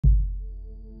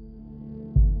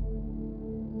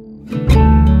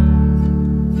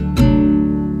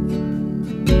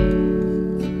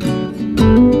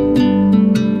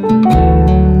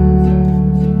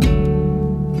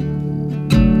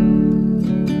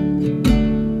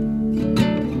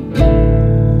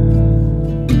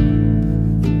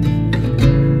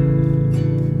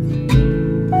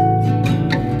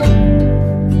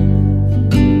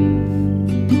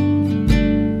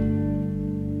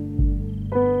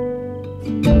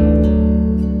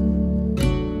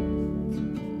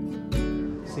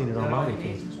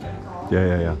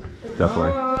Yeah.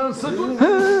 Definitely.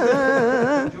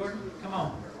 Jordan, come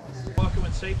on. Walking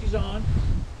with safety's on.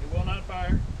 It will not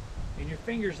fire. And your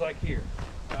finger's like here.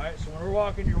 Alright, so when we're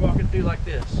walking, you're walking through like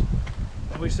this.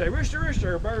 And we say, rooster,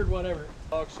 rooster, or bird, whatever.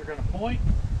 Dogs are going to point,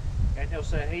 and he'll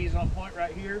say, hey, he's on point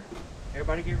right here.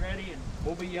 Everybody get ready, and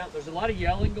we'll be out. There's a lot of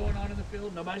yelling going on in the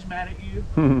field. Nobody's mad at you.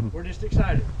 We're just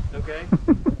excited, okay?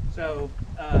 So,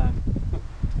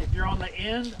 if you're on the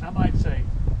end, I might say,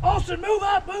 Austin, move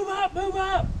up, move up, move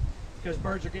up. Because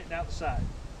birds are getting out the side,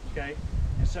 okay?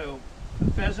 And so,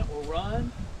 the pheasant will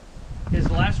run. His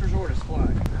last resort is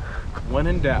flying. When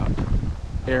in doubt,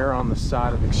 err on the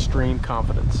side of extreme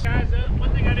confidence. Guys, one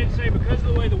thing I didn't say, because of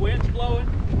the way the wind's blowing,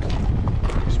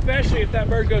 especially if that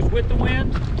bird goes with the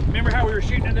wind, remember how we were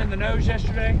shooting it in the nose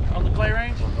yesterday on the clay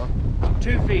range?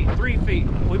 2 feet, 3 feet.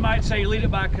 We might say lead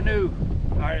it by canoe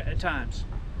at times.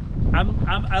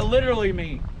 I literally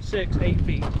mean 6, 8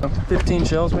 feet. 15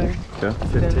 shells maybe? Yeah,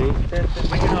 15.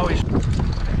 We can always.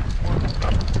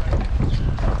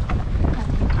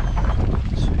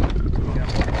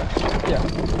 Yeah,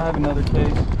 I have another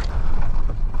case.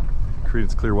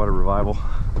 Creedence Clearwater Revival.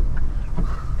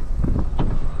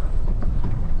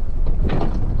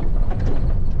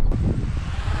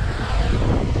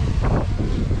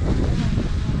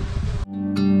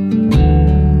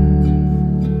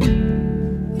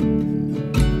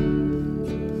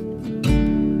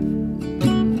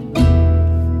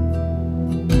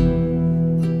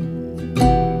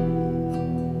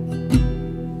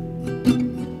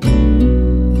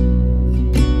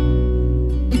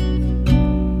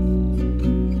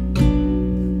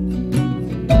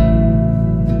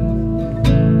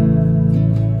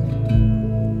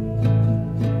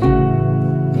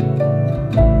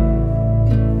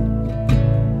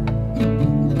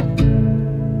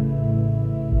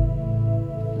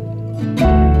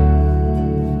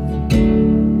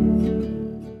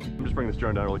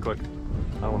 Drone down really quick.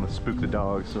 I don't want to spook the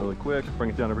dogs, so really quick,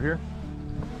 bring it down over here.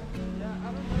 Yeah,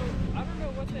 I don't know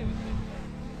what they would think.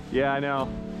 Yeah, I know.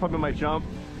 Probably might jump.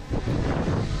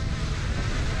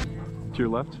 To your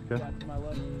left, okay. Yeah, to my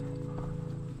left.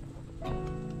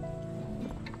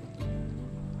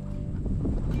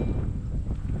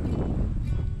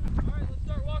 Alright, let's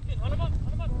start walking. Hunt him up,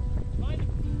 hunt him up. Find him.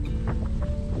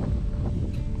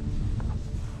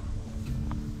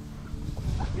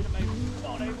 Get him, Abel.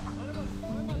 Come on, Abel.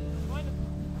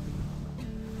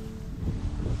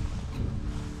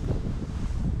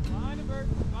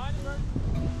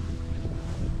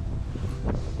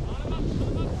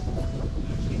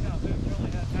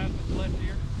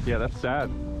 Yeah, that's sad.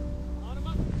 On him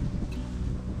up.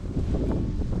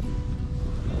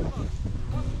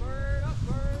 Up, bird, up,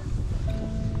 bird.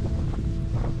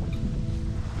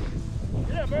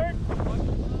 Yeah, bird.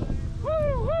 Woo,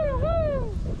 woo,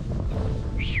 woo.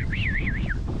 We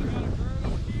got a bird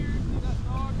up here. See that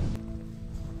dog?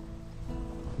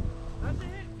 That's a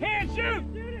hit. Hand shoot!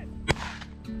 Shoot it.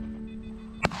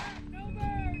 No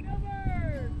bird, no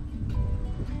bird.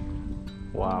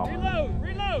 Wow. Reload,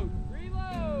 reload.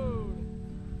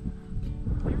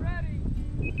 Be ready.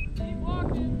 Keep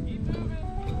walking. Keep moving.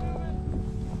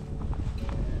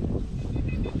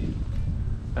 Keep moving.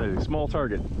 That is a small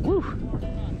target. Woo!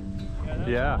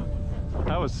 Yeah,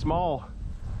 that was small.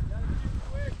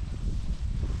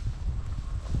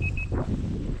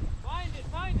 Find it,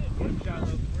 find it.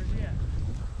 Where's he at?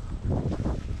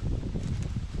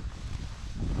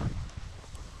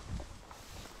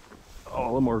 Oh, a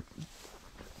little more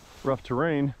rough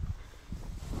terrain.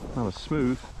 Not as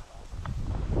smooth.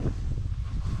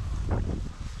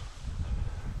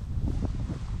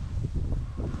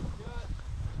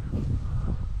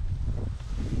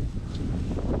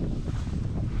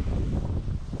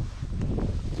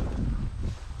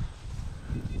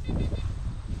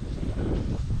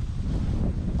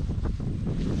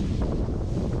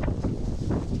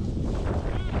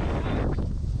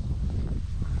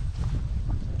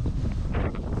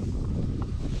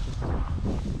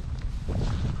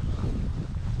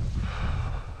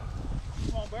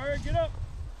 Get up.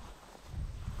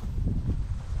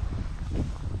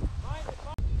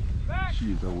 Back.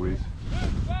 Jeez, always.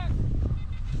 Back.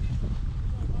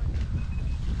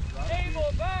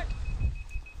 Abel, back.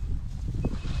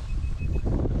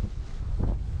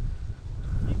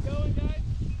 Keep going, guys.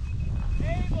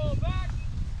 Abel, back.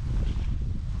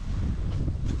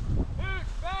 Hooch,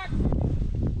 back.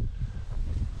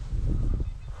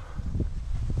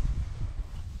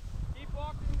 Keep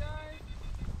walking, guys.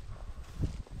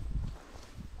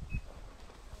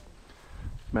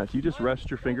 Matt, you just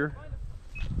rest your finger.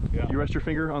 Yeah. You rest your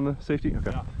finger on the safety?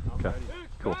 Okay. Yeah, I'm okay. ready.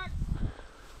 Cool.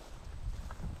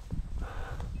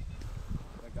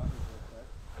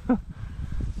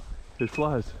 It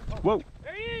flies. Whoa!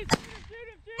 There he is! Shoot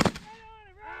him! Right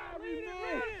on him!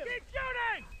 Right on him! Keep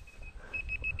shooting!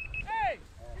 Hey!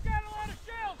 You got a lot of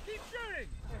shells! Keep shooting!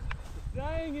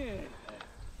 Dang it!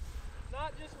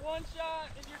 Not just one shot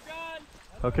and you're gone.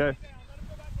 Okay.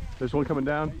 There's one coming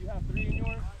down. You have 3 in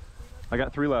yours? I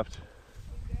got 3 left.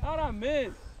 How'd I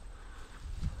miss?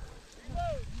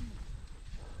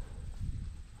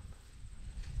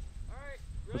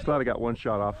 Just glad I got 1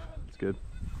 shot off. It's good.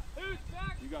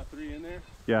 You got 3 in there?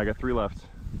 Yeah, I got 3 left.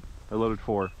 I loaded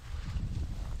 4. Good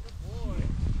boy. Run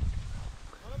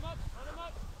him up, run him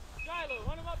up. Shiloh,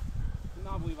 run him up. I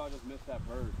cannot believe I just missed that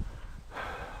bird.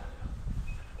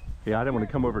 Yeah, I didn't want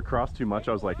to come over across too much.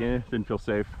 I was like, didn't feel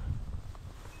safe.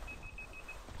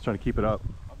 Just trying to keep it up.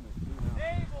 I've missed 2 now.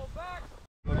 Able, back!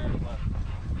 Run him up.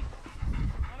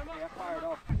 Yeah, fired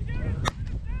off.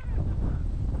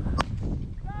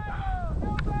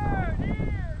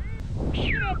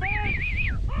 Get up, man!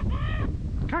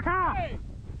 Caca! Hey!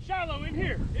 Shiloh, in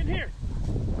here! In here!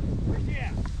 Where's he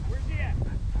at? Where's he at?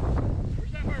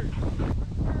 Where's that bird?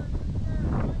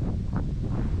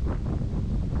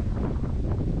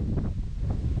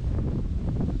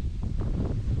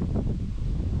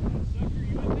 Sucker,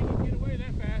 you wouldn't think he'd get away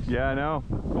that fast. Yeah, I know.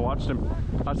 I watched him.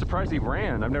 I'm surprised he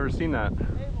ran. I've never seen that.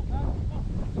 That's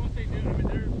what they do. I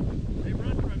mean, they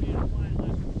run from you and fly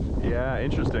left. Yeah,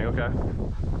 interesting. Okay.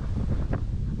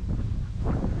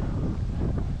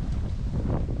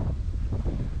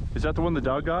 Is that the one the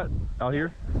dog got out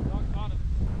here? Dog caught him.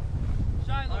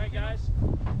 Shiloh, Alright guys,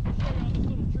 I'll show you all this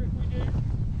little trick we do.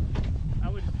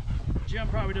 Jim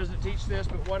probably doesn't teach this,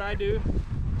 but what I do,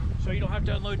 so you don't have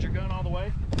to unload your gun all the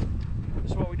way,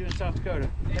 this is what we do in South Dakota.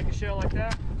 Take a shell like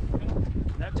that,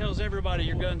 that tells everybody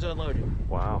your gun's unloaded.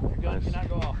 Wow. Your gun Nice. cannot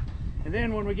go off. And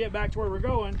then when we get back to where we're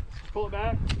going, pull it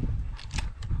back.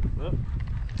 Whoop.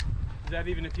 Is that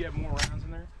even if you have more rounds in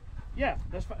there? Yeah,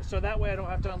 that's fine. So that way I don't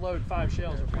have to unload 5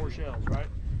 shells or 4 shells, right?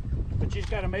 But you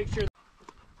just got to make sure.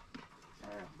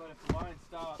 But if the line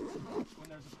stops when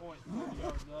there's a point 30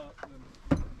 yards up, then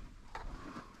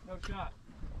no shot.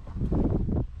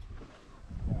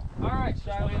 All right,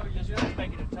 Shiloh, Just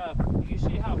making it tough. You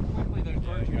see how quickly those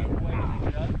birds move away when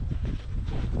they get up?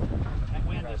 That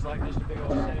wind is like just a big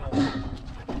old sail.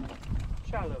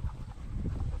 Shiloh,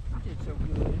 you did so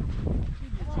good. You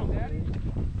did so daddy.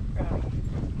 Proud of you.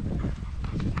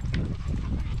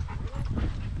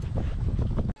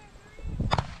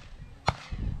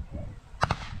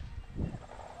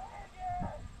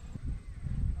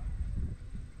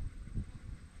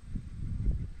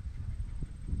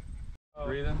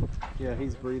 Breathing? Yeah,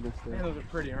 he's breathing still. Man, those are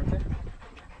pretty, aren't they?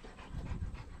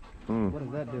 Mm. What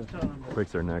does that I was do? telling them that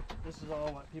Breaks their neck. this is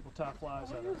all what people tie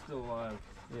flies out of. Still alive.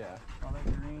 Yeah. All that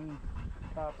green,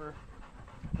 copper.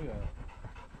 Look at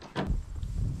that.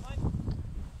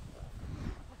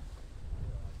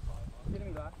 Get him,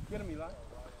 Eli. Get him, Eli.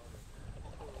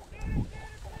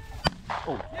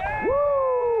 Oh.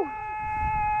 Woo!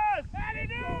 Matty,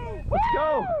 do! Let's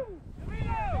go! Woo!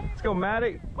 Let's go,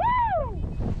 Matty. Woo!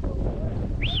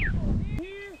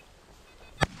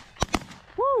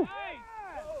 Woo! Nice!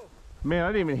 Man,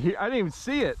 I didn't even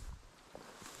see it.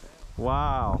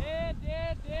 Wow. Dead.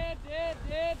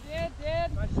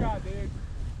 Nice shot, dude.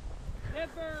 Dead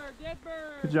bird.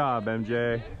 Good job,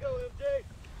 MJ.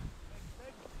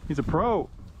 He's a pro.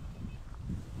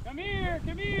 Come here,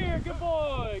 good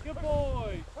boy. Good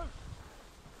boy.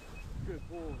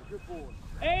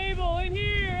 Abel in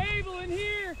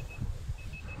here.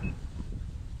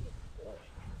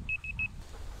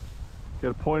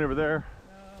 Got a point over there.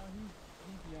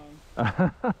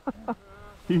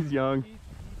 He's young. He's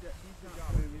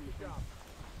young.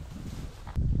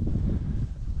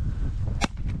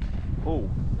 Oh,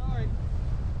 Sorry,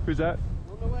 who's that?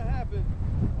 don't know what happened.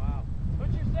 Wow.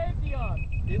 Put your safety on.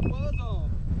 It was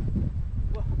on.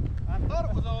 Well, I thought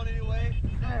it was on anyway.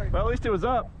 Sorry. Well, at least it was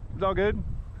up. It's all good.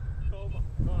 Oh my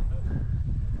God.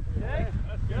 Okay,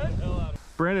 that's good.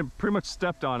 Brandon pretty much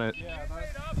stepped on it. Yeah, nice.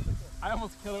 I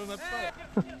almost killed him with that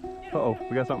foot. Uh-oh,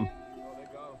 we got something. Oh, they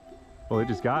got him. Oh, they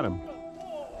just got him.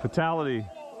 Fatality.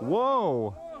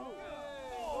 Whoa.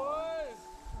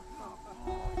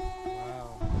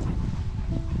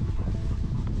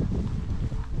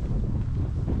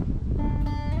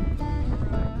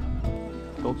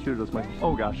 Don't shoot at us, Mike.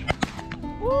 Oh gosh.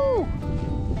 Woo!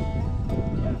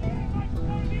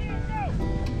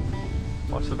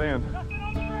 Watch the van.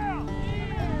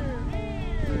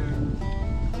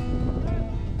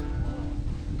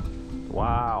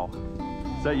 Wow.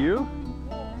 Is that you?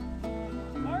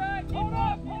 Alright, hold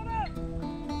up.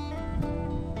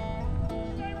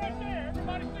 Stay right there.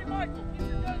 Everybody see Michael. Keep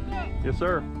your guns up. Yes,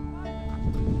 sir.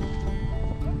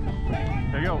 Hey,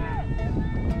 you go.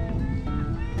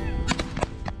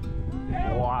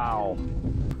 Wow.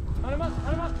 Hunt him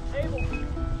up, Abel.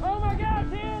 Oh my gosh,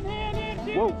 hand,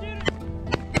 shoot Whoa. it, shoot it.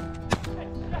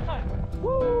 Nice shot.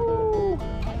 Woo!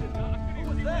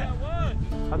 What's that?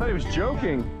 I thought he was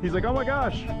joking. He's like, oh my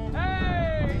gosh.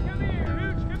 Hey, come here,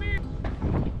 Hooch, come here.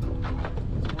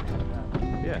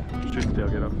 Yeah, shoot the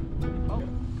tailgate up.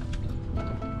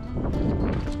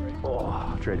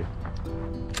 Oh, trade it.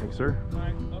 Thanks, sir. All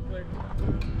right, up there.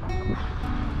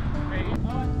 Hey, oh,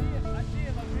 I see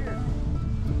him up here.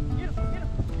 Get him.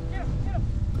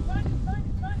 Find him, get him.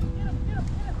 Go, I see him, go,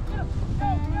 get him.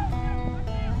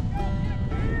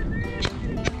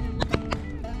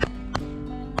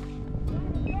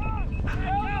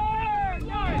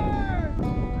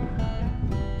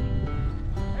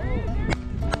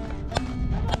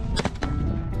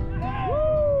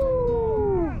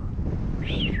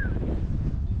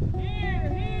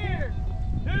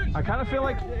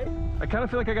 I kind of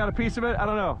feel like I got a piece of it. I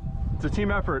don't know. It's a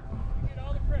team effort. Get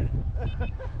all the credit.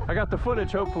 I got the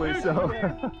footage, hopefully. So.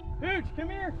 Hooch, come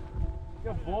here.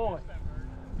 Good boy.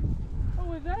 What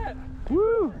was that?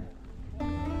 Woo!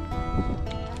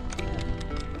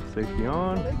 Safety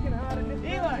on.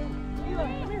 Eli,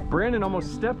 come here. Brandon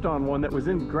almost stepped on one that was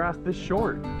in grass this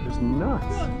short. It's nuts.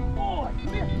 Good boy,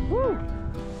 come here. Woo!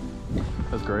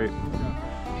 That's great.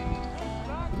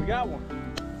 We got one.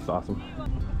 It's awesome.